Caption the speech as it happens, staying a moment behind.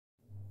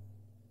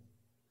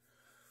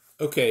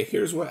Okay,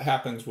 here's what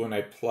happens when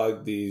I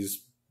plug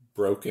these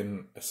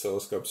broken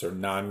oscilloscopes or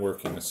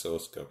non-working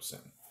oscilloscopes in.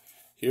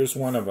 Here's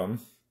one of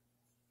them.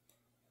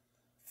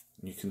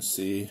 You can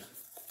see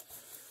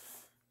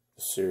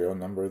the serial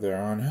number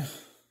there on it.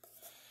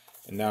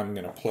 And now I'm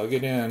going to plug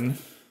it in.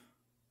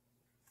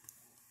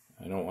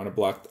 I'm not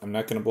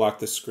going to block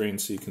the screen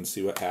so you can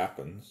see what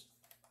happens.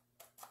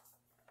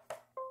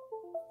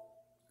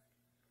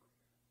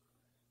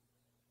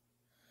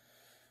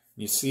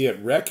 You see it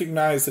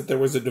recognized that there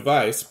was a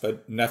device,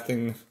 but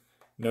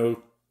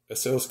no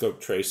oscilloscope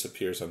trace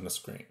appears on the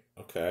screen.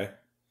 Okay,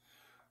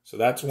 so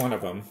that's one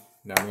of them.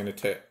 Now I'm going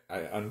to I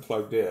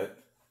unplugged it.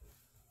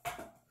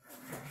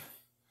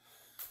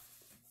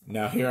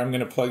 Now here I'm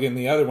going to plug in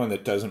the other one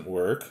that doesn't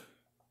work.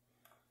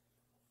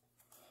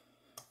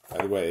 By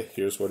the way,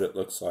 here's what it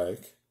looks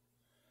like.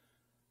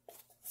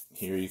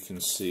 Here you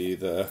can see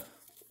the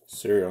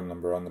serial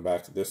number on the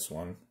back of this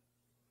one.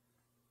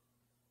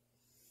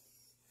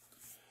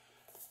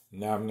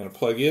 Now I'm going to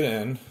plug it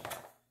in.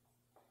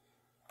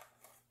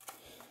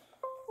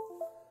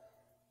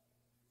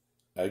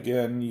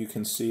 Again, you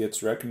can see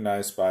it's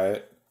recognized by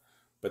it,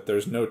 but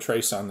there's no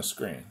trace on the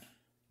screen.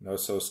 No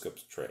oscilloscope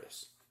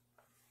trace.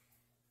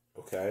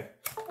 Okay?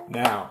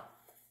 Now,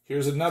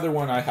 here's another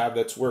one I have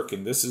that's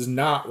working. This is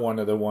not one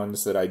of the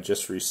ones that I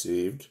just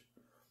received.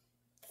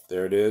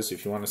 There it is.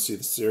 If you want to see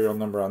the serial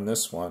number on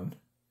this one,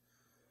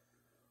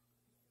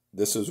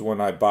 this is one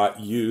I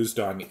bought used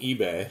on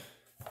eBay.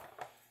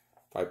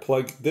 If I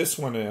plug this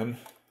one in,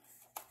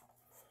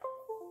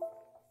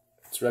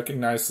 it's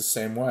recognized the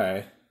same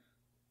way.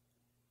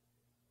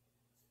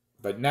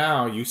 But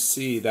now you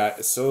see that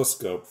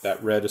oscilloscope,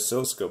 that red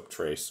oscilloscope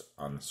trace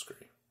on the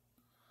screen.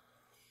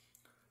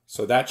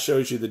 So that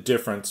shows you the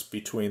difference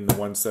between the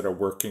ones that are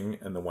working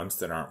and the ones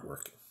that aren't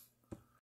working.